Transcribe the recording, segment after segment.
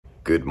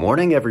Good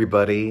morning,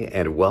 everybody,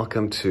 and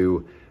welcome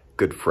to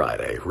Good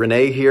Friday.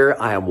 Renee here.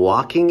 I am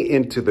walking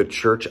into the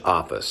church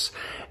office,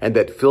 and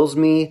that fills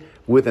me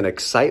with an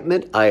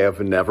excitement I have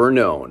never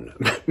known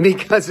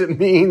because it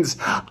means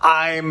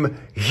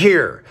I'm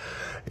here.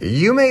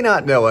 You may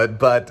not know it,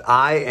 but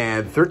I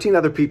and 13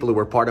 other people who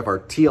were part of our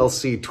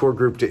TLC tour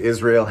group to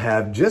Israel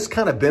have just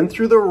kind of been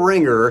through the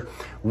ringer.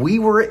 We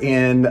were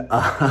in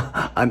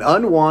an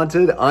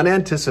unwanted,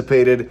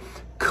 unanticipated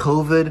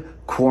COVID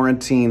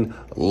quarantine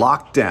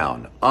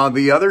lockdown. On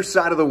the other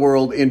side of the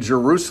world in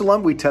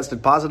Jerusalem, we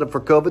tested positive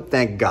for COVID.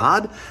 Thank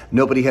God.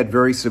 Nobody had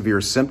very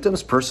severe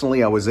symptoms.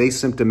 Personally, I was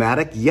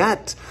asymptomatic,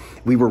 yet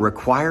we were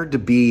required to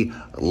be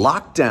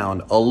locked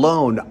down,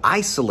 alone,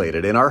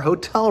 isolated in our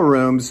hotel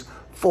rooms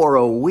for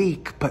a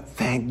week. But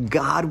thank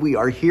God we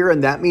are here,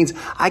 and that means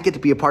I get to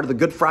be a part of the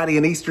Good Friday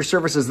and Easter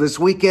services this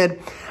weekend.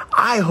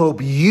 I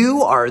hope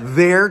you are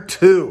there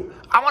too.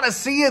 I want to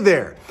see you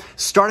there.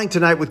 Starting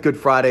tonight with Good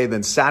Friday,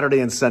 then Saturday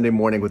and Sunday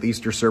morning with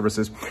Easter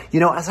services. You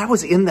know, as I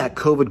was in that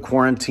COVID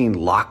quarantine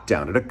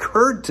lockdown, it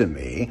occurred to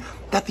me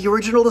that the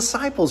original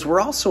disciples were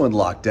also in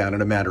lockdown,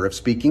 in a manner of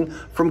speaking,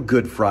 from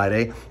Good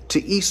Friday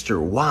to Easter.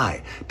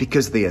 Why?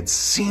 Because they had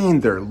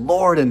seen their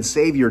Lord and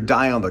Savior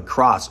die on the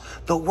cross,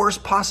 the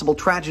worst possible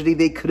tragedy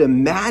they could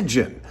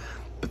imagine.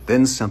 But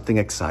then something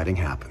exciting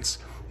happens.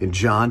 In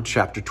John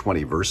chapter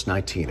 20, verse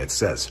 19, it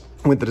says,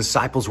 when the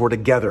disciples were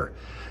together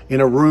in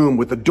a room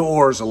with the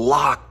doors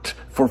locked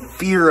for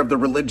fear of the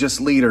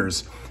religious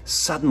leaders,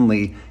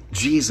 suddenly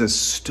Jesus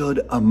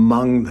stood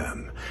among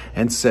them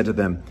and said to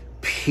them,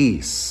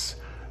 "Peace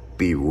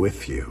be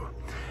with you."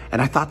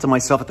 And I thought to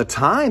myself at the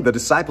time, the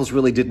disciples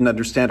really didn't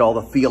understand all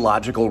the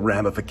theological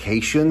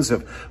ramifications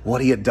of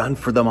what he had done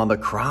for them on the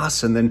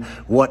cross, and then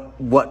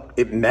what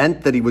it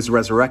meant that he was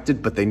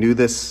resurrected. But they knew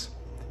this: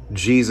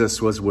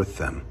 Jesus was with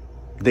them.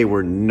 They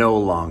were no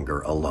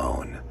longer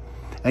alone.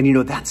 And you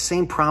know, that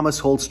same promise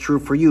holds true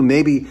for you.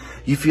 Maybe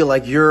you feel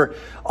like you're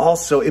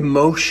also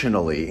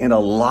emotionally in a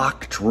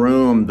locked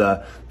room.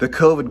 The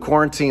COVID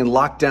quarantine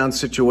lockdown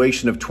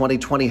situation of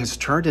 2020 has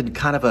turned into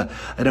kind of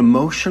an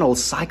emotional,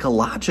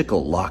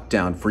 psychological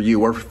lockdown for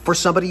you or for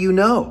somebody you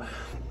know.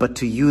 But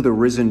to you, the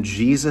risen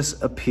Jesus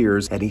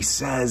appears and he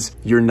says,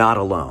 you're not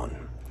alone.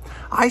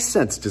 I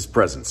sensed his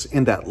presence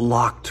in that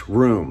locked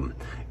room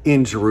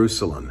in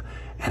Jerusalem.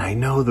 And I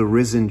know the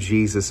risen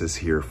Jesus is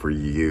here for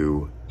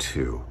you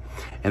too.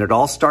 And it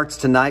all starts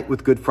tonight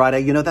with Good Friday.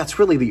 You know, that's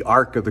really the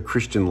arc of the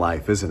Christian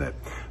life, isn't it?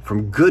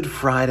 From Good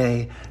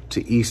Friday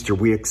to Easter,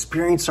 we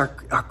experience our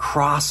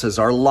crosses,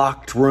 our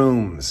locked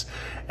rooms,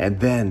 and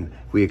then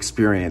we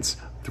experience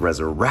the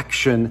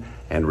resurrection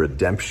and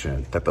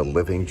redemption that the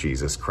living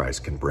Jesus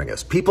Christ can bring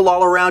us. People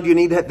all around you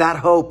need that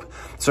hope.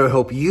 So I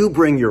hope you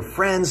bring your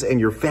friends and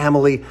your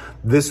family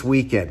this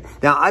weekend.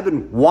 Now, I've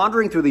been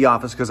wandering through the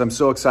office because I'm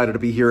so excited to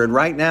be here. And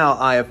right now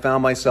I have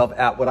found myself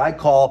at what I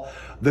call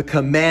the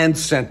command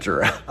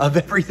center of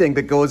everything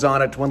that goes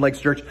on at Twin Lakes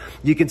Church.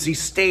 You can see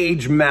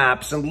stage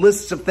maps and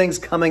lists of things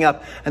coming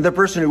up. And the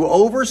person who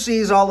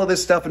oversees all of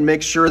this stuff and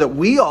makes sure that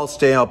we all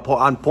stay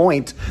on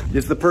point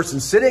is the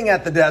person sitting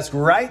at the desk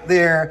right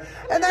there.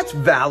 And that's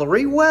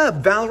Valerie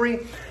Webb.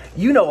 Valerie,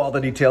 you know all the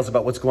details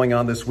about what's going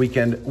on this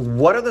weekend.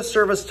 What are the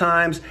service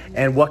times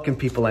and what can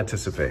people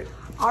anticipate?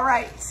 All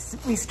right,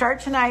 we start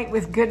tonight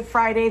with Good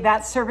Friday.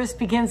 That service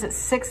begins at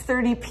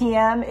 6:30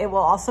 p.m. It will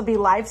also be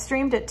live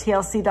streamed at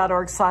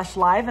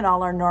tlc.org/live and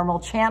all our normal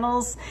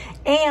channels.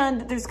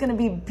 And there's going to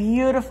be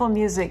beautiful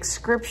music,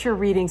 scripture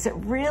readings. It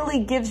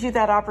really gives you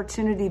that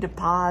opportunity to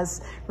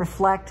pause,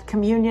 reflect,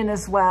 communion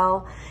as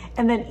well.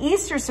 And then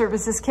Easter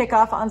services kick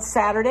off on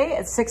Saturday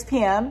at 6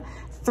 p.m.,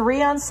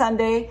 3 on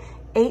Sunday,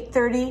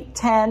 8:30,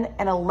 10,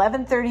 and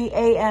 11:30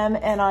 a.m.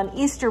 And on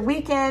Easter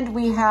weekend,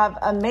 we have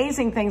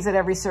amazing things at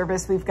every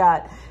service. We've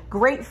got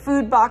great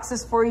food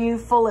boxes for you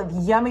full of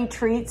yummy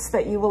treats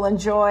that you will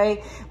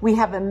enjoy. We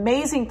have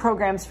amazing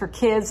programs for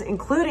kids,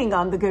 including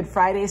on the Good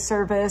Friday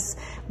service.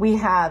 We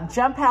have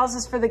jump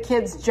houses for the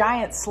kids,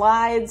 giant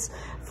slides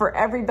for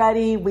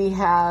everybody. We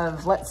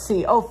have,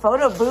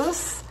 photo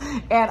booths.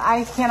 And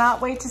I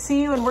cannot wait to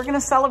see you, and we're going to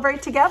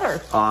celebrate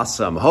together.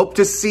 Awesome. Hope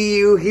to see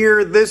you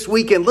here this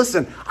weekend.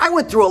 Listen, I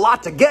went through a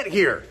lot to get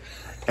here.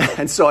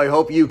 And so I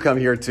hope you come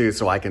here too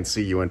so I can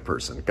see you in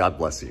person. God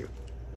bless you.